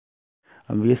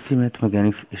b.sc math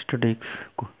mechanics statics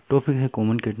topic है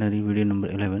common catenary video number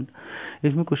 11।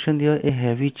 इसमें question दिया a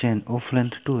heavy chain of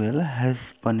length 12 has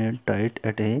spun tight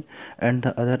eight A and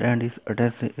the other and is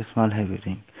attached A small heavy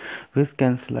ring which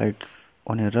can slides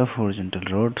on a rough horizontal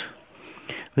road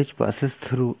which passes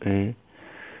through a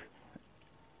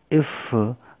if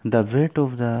the weight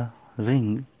of the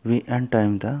ring v and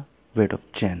time the weight of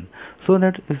chain so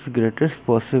that its greatest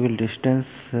possible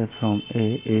distance from a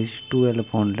is 2l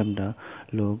upon lambda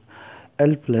log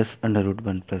l plus under root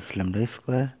 1 plus lambda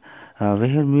square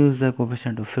where mu is the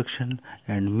coefficient of friction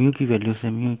and mu की value से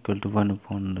mu equal to 1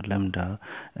 upon lambda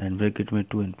and bracket में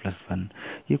 2n plus 1।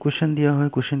 ये question दिया हुआ है।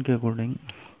 Question के according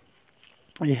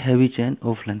ये heavy chain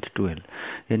of length 12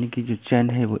 यानी कि जो चैन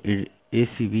है वो ए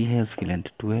सी बी है, उसकी लेंथ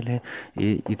 12 है।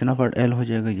 ये इतना पार्ट एल हो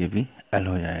जाएगा, ये भी एल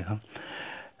हो जाएगा।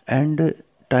 एंड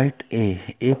टाइट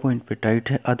ए पॉइंट पे टाइट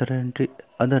है,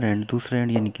 अदर एंड दूसरा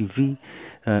एंड यानी कि we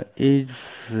is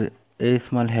a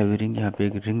small heavy ring. यहाँ पे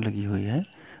एक रिंग लगी हुई है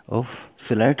of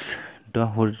slides the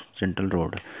horizontal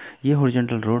road. ये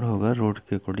हॉरिजॉन्टल रोड होगा, रोड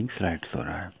के अकॉर्डिंग स्लाइड्स हो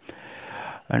रहा है।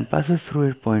 And passes through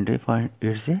eight point A, point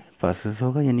eight से पासेस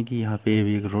होगा यानी कि यहाँ पे ए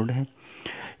भी एक रोड है।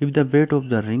 If the weight of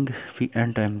the ring fee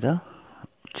and time the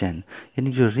chain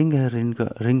यानी जो रिंग है,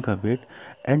 रिंग का wait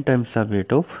and times the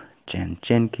weight of चैन,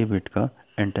 चैन के वेट का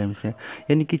एंड टाइम से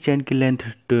यानी कि चैन की लेंथ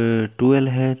 12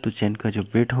 है तो चैन का जो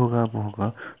वेट होगा वो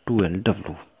होगा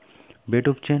 12w। वेट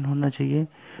ऑफ चैन होना चाहिए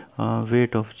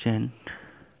weight of chain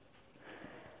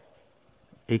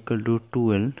equal to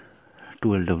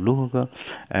 12w होगा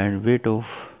and weight of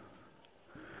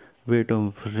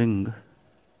ring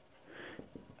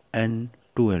N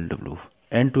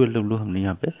 12w हमने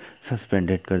यहाँ पे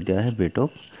सस्पेंडेड कर दिया है weight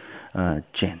of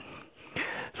chain.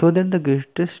 So that the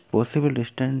greatest possible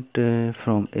distance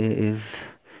from A is,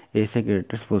 ए से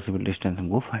ग्रेटेस्ट पॉसिबल डिस्टेंस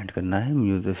हमको फाइंड करना है।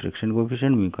 Mu the friction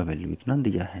coefficient, mu का वैल्यू इतना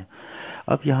दिया है।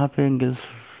 अब यहाँ पे एंगल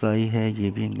साई है,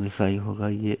 ये भी एंगल साई होगा,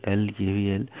 ये एल, ये भी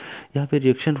एल। यहाँ पे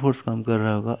रिएक्शन फोर्स काम कर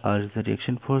रहा होगा, are is the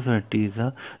reaction force और T is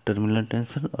the terminal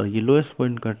tension और ये लोएस्ट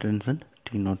पॉइंट का टेंशन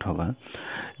टी नॉट होगा।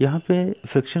 यहाँ पे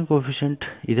फ्रिक्शन कोएफिशिएंट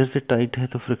इधर से टाइट है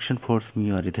तो फ्रिक्शन फोर्स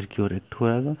म्यू आर इधर की ओर एक्ट हो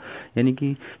जाएगा यानी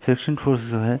कि फ्रिक्शन फोर्स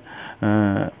जो है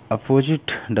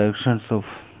अपोजिट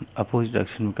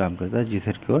डायरेक्शन में काम करता है,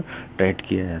 जिधर की ओर टाइट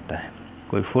किया जाता है।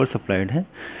 कोई फोर्स अप्लाइड है।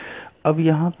 अब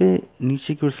यहाँ पे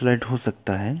नीचे की ओर स्लाइड हो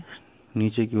सकता है,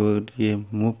 नीचे की ओर ये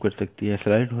मूव कर सकती है,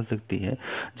 स्लाइड हो सकती है।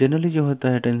 जनरली जो होता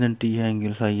है टेंशन टी है,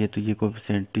 एंगल साई है तो ये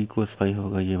कोएफिशिएंट टी कोस फाई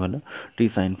होगा, ये वाला टी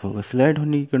साइन होगा। स्लाइड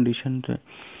होने की कंडीशन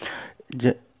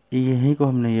यही को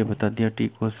हमने ये बता दिया, T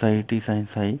cos Sai, T sign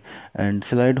Sai. And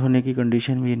slide होने की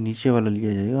कंडीशन में ये नीचे वाला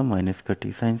लिया जाएगा माइनस का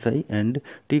T sign Sai and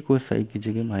T कोस साई की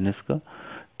जगह माइनस का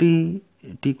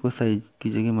टी कोस साई की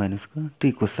जगह माइनस का टी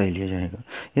कोस साई लिया जाएगा।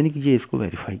 यानी कि ये इसको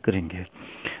वेरीफाई करेंगे।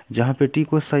 जहाँ पे टी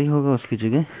कोस साई होगा उसकी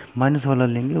जगह माइनस वाला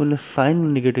लेंगे, मतलब साइन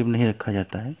नेगेटिव नहीं रखा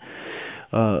जाता है,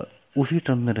 उसी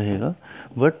टर्म में रहेगा,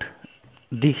 बट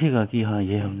दिखेगा कि हाँ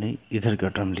ये हमने इधर का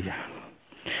टर्म लिया।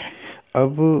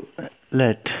 अब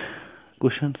लेट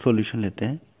क्वेश्चन सॉल्यूशन लेते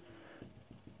हैं।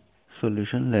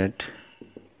 Solution let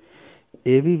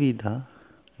A be the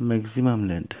maximum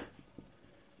length,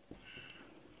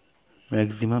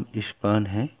 maximum span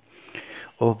है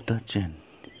ऑफ द चेन।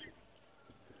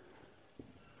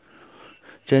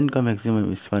 चेन का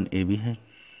मैक्सिमम स्पान ए बी है।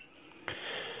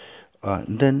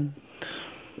 Then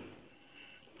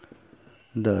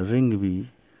the ring B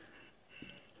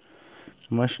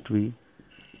must be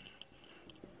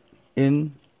in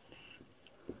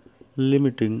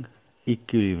limiting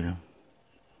equilibrium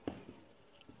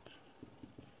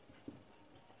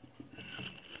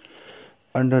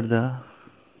under the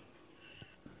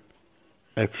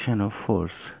action of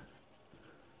force।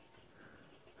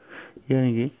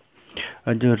 यानी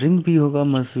कि जो ring भी होगा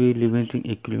must be limiting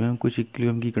equilibrium, कुछ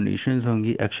equilibrium की कंडीशंस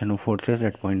होंगी action of forces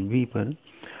eight point B पर।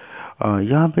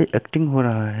 यहाँ पे एक्टिंग हो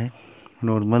रहा है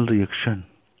normal reaction,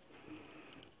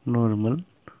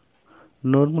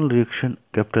 normal reaction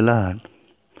capital R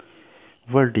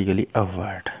vertically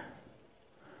upward.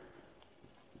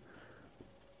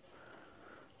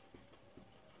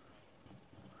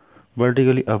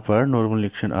 Vertically upward normal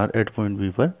reaction are eight point B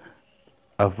पर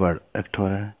अपवर्ड एक्ट हो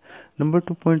रहा है। नंबर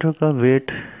 2 पॉइंट होगा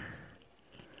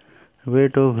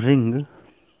weight of ring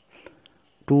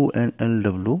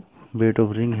 2nlw। Weight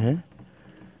of ring है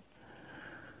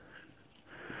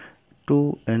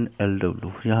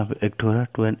 2nlw, यहाँ पे एक्ट हो रहा है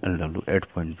 2nlw एट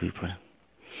पॉइंट बी पर।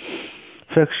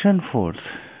 फ्रिक्शन फोर्स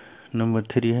नंबर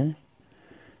 3 है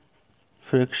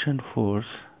फ्रिक्शन फोर्स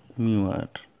म्यू आर,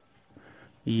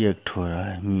 ये एक्ट हो रहा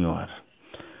है mu R.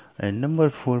 And number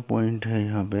 4 point है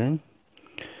यहाँ पे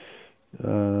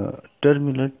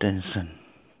टर्मिनल टेंशन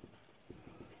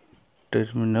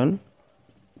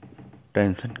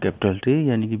कैपिटल टी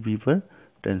यानी कि बी पर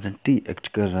टेंशन टी एक्ट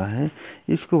कर रहा है,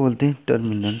 इसको बोलते हैं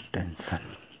terminal tension.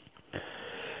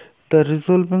 The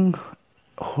resolving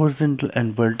horizontal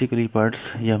and vertically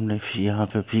parts, ये हमने यहाँ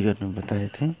पे फिगर में बताए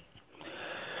थे।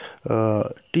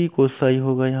 टी कोसाई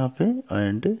होगा यहाँ पे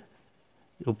एंड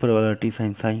ऊपर वाला टी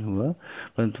साइन साइन होगा,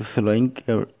 परंतु स्लोइंग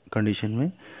कंडीशन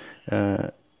में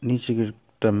नीचे के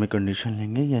टर्म में कंडीशन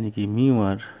लेंगे, यानी कि म्यू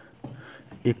आर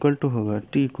इक्वल टू होगा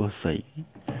T Kosai.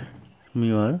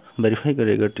 Mu R verify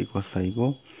करेगा टी कोसाई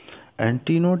को, and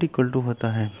T not equal to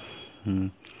होता है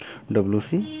डब्ल्यू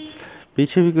सी।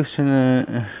 पीछे भी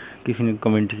क्वेश्चन किसी ने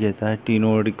कमेंट किया था T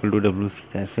not equal to W C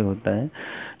कैसे होता है।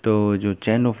 तो जो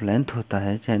चैन ऑफ लेंथ होता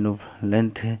है, चैन ऑफ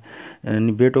लेंथ है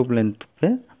यानी वेट ऑफ लेंथ पे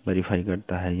वेरीफाई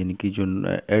करता है, यानी कि जो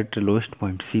एट लोएस्ट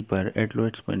पॉइंट सी पर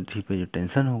जो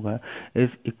टेंशन होगा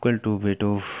is equal to weight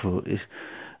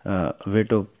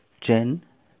of चैन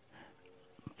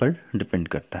पर डिपेंड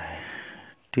करता है।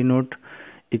 टी नोट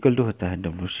इक्वल टू होता है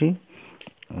डब्ल्यू सी।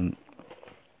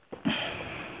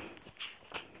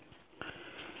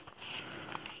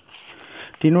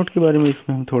 टी नोट के बारे में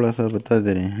इसमें हम थोड़ा सा बता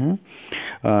दे रहे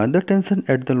हैं। The tension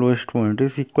at the lowest point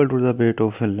is equal to the weight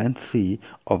of length C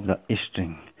of the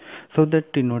string, so that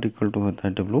T note equal to होता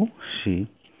है डब्ल्यू सी।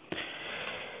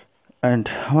 एंड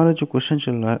हमारा जो क्वेश्चन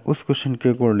चल रहा है उस क्वेश्चन के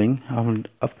अकॉर्डिंग हम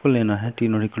आपको लेना है T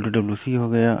note equal to W C हो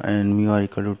गया and mu R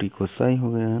equal to T Kosai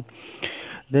हो गया।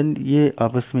 देन ये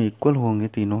आपस में इक्वल होंगे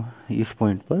तीनों इस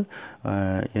पॉइंट पर,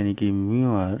 यानी कि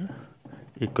mu R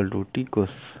equal to T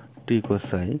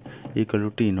Kosai equal to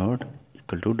T not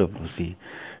equal to W C.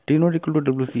 T not equal to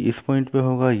W C इस पॉइंट पे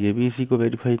होगा, ये भी इसी को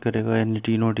वेरीफाई करेगा, यानी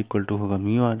टी नॉट इक्वल टू होगा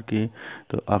म्यू आर के,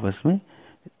 तो आपस में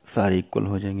सारे इक्वल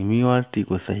हो जाएंगे। म्यू आर टी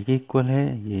कोसाई के इक्वल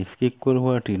है, ये इसके इक्वल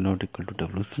हुआ, T not equal to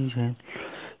W C है,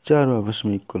 चारों आपस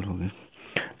में इक्वल हो गए।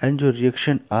 एंड जो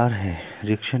रिएक्शन आर है,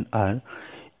 रिएक्शन आर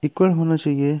इक्वल होना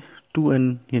चाहिए टू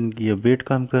एन, यानी कि ये वेट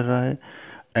काम कर रहा है,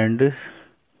 एंड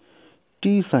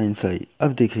टी साइन साई।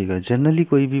 अब देखिएगा जनरली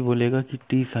कोई भी बोलेगा कि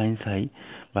टी साइन साई,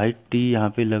 भाई टी यहाँ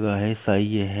पे लगा है, साई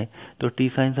ये है, तो टी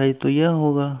साइन साई तो यह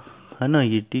होगा, है ना,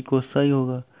 ये टी कोसाई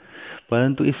होगा।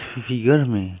 परंतु इस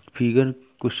फिगर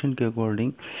क्वेश्चन के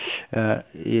अकॉर्डिंग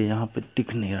ये यहाँ पे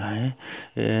टिक नहीं रहा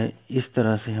है। इस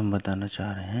तरह से हम बताना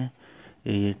चाह रहे हैं,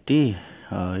 ये टी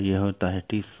और ये होता है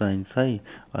टी साइन साई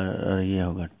और ये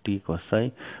होगा टी कोसाई,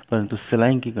 परंतु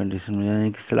स्लाइंग की कंडीशन में,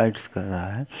 यानी कि स्लाइड्स कर रहा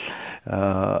है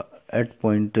एट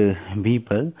पॉइंट बी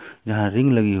पर जहाँ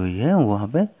रिंग लगी हुई है,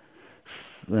 वहाँ पे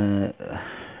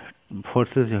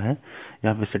फोर्सेस जो है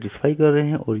यहाँ पे सेटिस्फाई कर रहे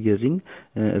हैं, और ये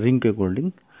रिंग के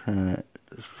अकॉर्डिंग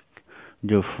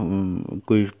जो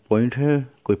कोई पॉइंट है,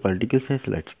 कोई पार्टिकल्स है,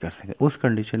 स्लाइड्स कर सके। उस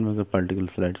कंडीशन में अगर पार्टिकल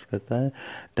स्लाइड्स करता है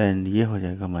देन ये हो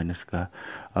जाएगा माइनस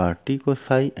का टी को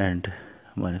साई एंड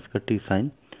माइनस का टी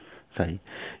साइन साई।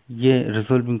 ये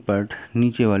रिजोल्विंग पार्ट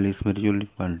नीचे वाले इसमें रिजोल्विंग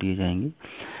पार्ट दिए जाएंगे,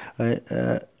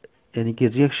 यानी कि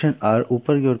रिएक्शन आर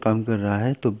ऊपर की ओर काम कर रहा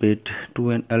है, तो wait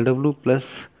 2n LW plus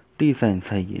T sign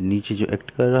Sai, ये नीचे जो एक्ट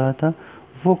कर रहा था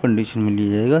वो कंडीशन में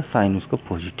लिया जाएगा, साइन उसका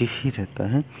पॉजिटिव ही रहता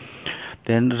है।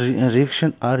 Then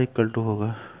reaction are equal to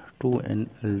होगा 2n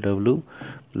LW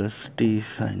plus T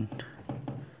sign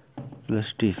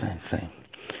sign.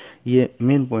 ये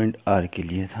मेन पॉइंट आर के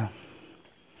लिए था।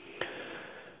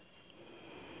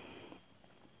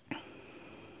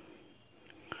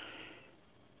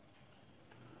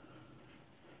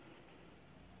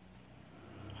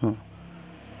 हाँ,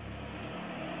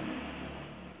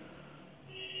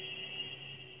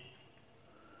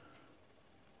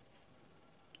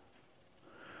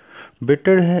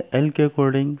 बेटर है एल के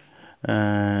अकॉर्डिंग,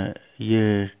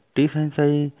 ये टी साइन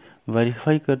साई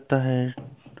वेरीफाई करता है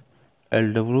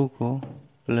LW को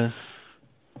प्लस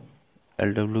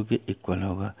LW के इक्वल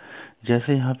होगा।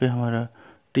 जैसे यहाँ पे हमारा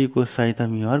टी को साई था,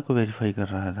 म्यू आर को वेरीफाई कर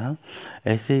रहा था,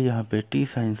 ऐसे यहाँ पे टी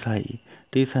साइन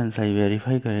साई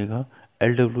वेरीफाई करेगा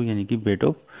LW, यानी कि वेट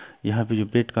ऑफ, यहाँ पे जो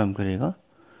वेट काम करेगा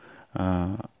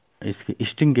इसके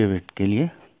स्ट्रिंग के वेट के लिए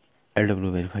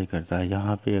LW वेरीफाई करता है।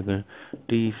 यहाँ पे अगर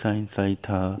टी साइन साई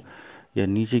था या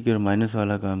नीचे की ओर माइनस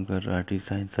वाला काम कर रहा है टी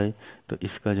साइन साई, तो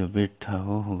इसका जो वेट था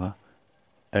वो होगा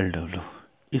LW,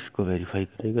 इसको वेरीफाई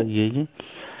करेगा ये।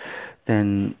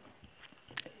 देन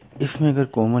इसमें अगर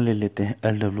कॉमन ले लेते हैं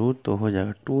LW, तो हो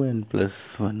जाएगा 2n plus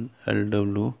 1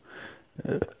 LW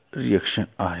reaction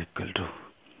R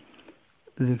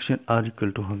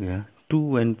equal to हो गया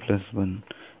 2n plus 1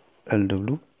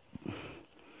 LW।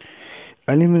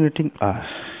 Eliminating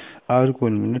R को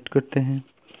एलिमिनेट करते हैं,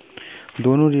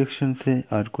 दोनों रिएक्शन से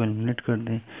R को एलिमिनेट कर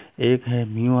दें। एक है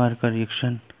म्यू आर का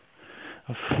रिएक्शन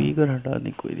अब फिगर हटा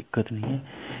दें, कोई दिक्कत नहीं है।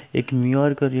 एक म्यू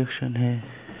आर का रिएक्शन है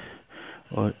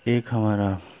और एक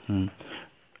हमारा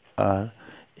आर,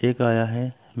 एक आया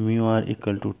है mu R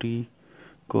equal to T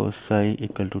Kosai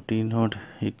equal to T not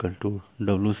equal to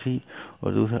W C,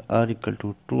 और दूसरा are equal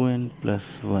to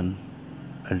 2n+1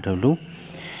 L W.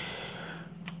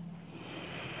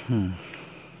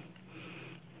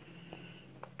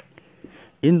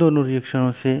 इन दोनों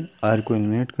रिएक्शनों से आर को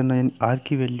एलिमिनेट करना, यानी आर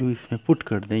की वैल्यू इसमें पुट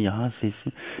कर दें यहाँ से।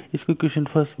 इसमें इसको इक्वेशन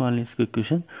फर्स्ट मान लें, इसको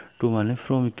इक्वेशन 2 मान लें।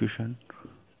 फ्रॉम इक्वेशन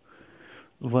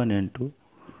 1 एंड 2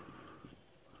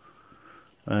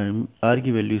 आर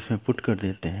की वैल्यू इसमें पुट कर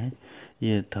देते हैं।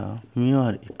 ये था mu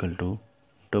R equal to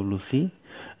W C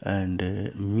and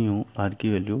mu R की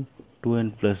value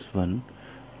 2n+1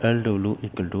 L W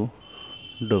equal to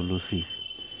W C.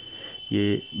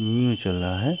 ये म्यू चल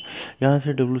रहा है, यहाँ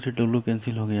से डब्ल्यू से डब्ल्यू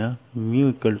कैंसिल हो गया, म्यू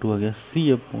इक्वल टू आ गया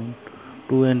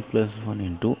c/2n+1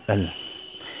 इंटू एल।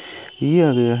 ये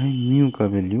आ गया है म्यू का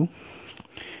value,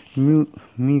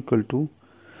 mu equal to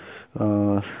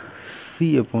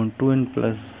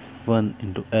c/2n+1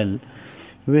 into L,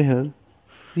 where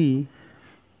c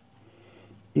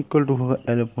equal to होगा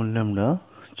l/λ,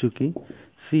 चूँकि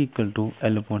c इक्वल टू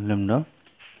l/λ,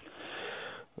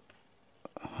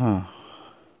 हाँ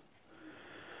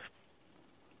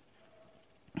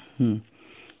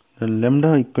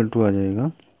लैम्डा इक्वल टू आ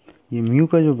जाएगा, ये म्यू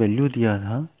का जो वैल्यू दिया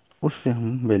था उससे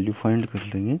हम वैल्यू फाइंड कर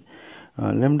लेंगे।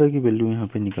 लैम्डा की वैल्यू यहाँ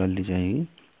पे निकाल ली जाएगी।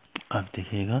 आप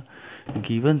देखिएगा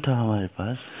गिवन था हमारे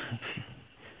पास,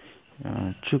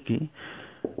 चूँकि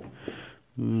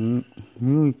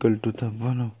म्यू इक्वल टू था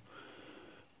 1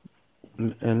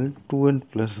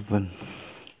 2n+1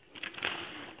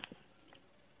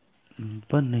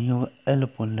 नहीं होगा l/λ,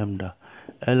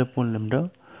 l/λ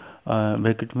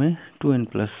ब्रैकेट में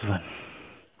 2n+1,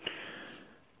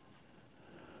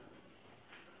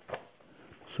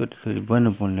 सॉरी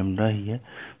 1/λ ही है,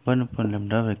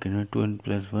 1/λ ब्रैकेट में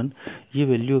 2n+1। ये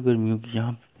वैल्यू अगर म्यू की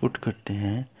यहाँ पुट करते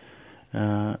हैं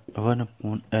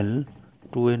 1/L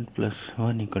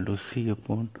 2n+1 equal to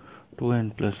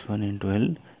c/2n+1 into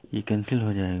L, ये कैंसिल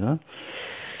हो जाएगा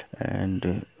and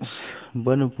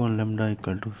 1/λ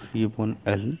equal to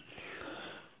c/L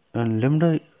and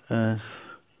lambda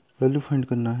value find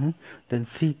करना है, देन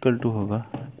c इक्वल टू होगा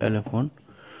l/λ,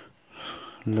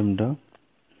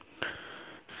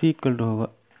 c इक्वल टू होगा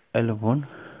l/λ,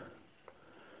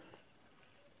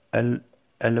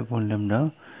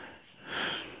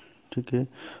 ठीक है।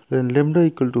 देन लैम्डा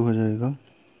इक्वल टू हो जाएगा,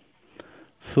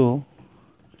 सो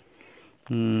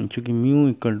चूँकि म्यू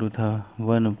इक्वल टू था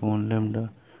 1/λ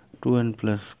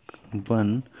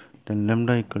 2n+1, then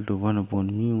lambda equal to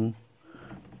 1/μ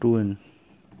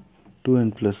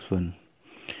 2n+1।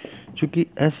 चूँकि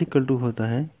s इक्वल टू होता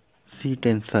है c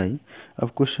टेंसाई। अब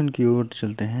क्वेश्चन की ओर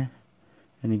चलते हैं,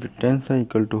 यानी कि टेंसाई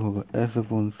इक्वल टू होगा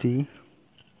s/c।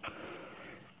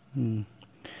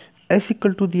 s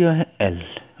इक्वल टू दिया है l,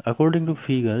 अकॉर्डिंग टू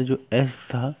फिगर जो s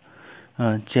था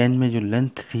चेन में जो लेंथ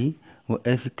थी वो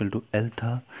s इक्वल टू l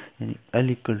था, यानी l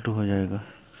इक्वल टू हो जाएगा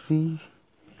c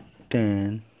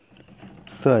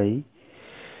टेंसाई।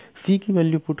 c की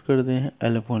वैल्यू पुट कर दें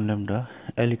l/λ,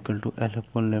 l equal to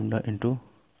l/λ into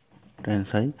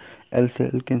टेंसाई, l से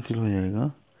l कैंसिल हो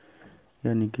जाएगा,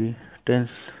 यानी कि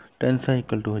टेंसाई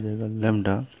इक्वल टू हो जाएगा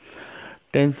लैम्डा।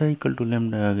 टेंसाई इक्वल टू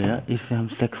लैम्डा आ गया, इससे हम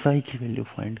सेक्साई की वैल्यू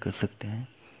फाइंड कर सकते हैं।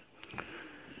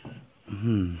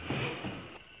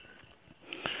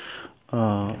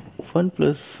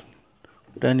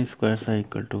 1+10² psi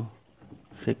equal to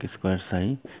sec² Sai,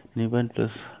 यानी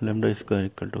 1+λ²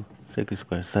 equal to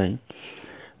sec² Sai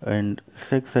and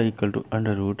sec psi equal to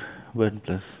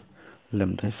 √1+λ²।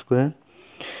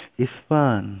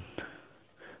 Span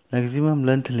maximum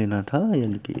length लेना था,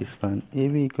 यानी कि span A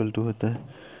B equal to होता है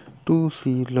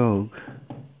 2c log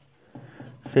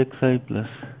sec Sai plus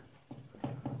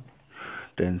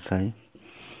टेंसाई,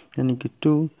 यानी कि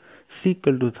 2c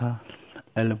इक्वल टू था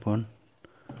l/λ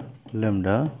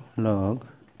log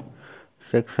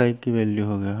sec साई की वैल्यू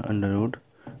हो गया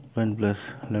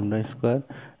 √1+λ²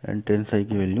 एंड टेंसाई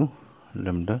की वैल्यू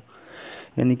लैम्डा,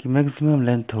 यानी कि maximum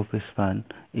length of span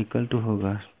equal to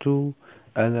होगा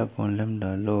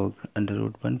 2l/λ log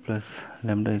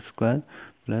 √1+λ²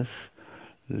 प्लस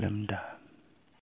लैम्डा।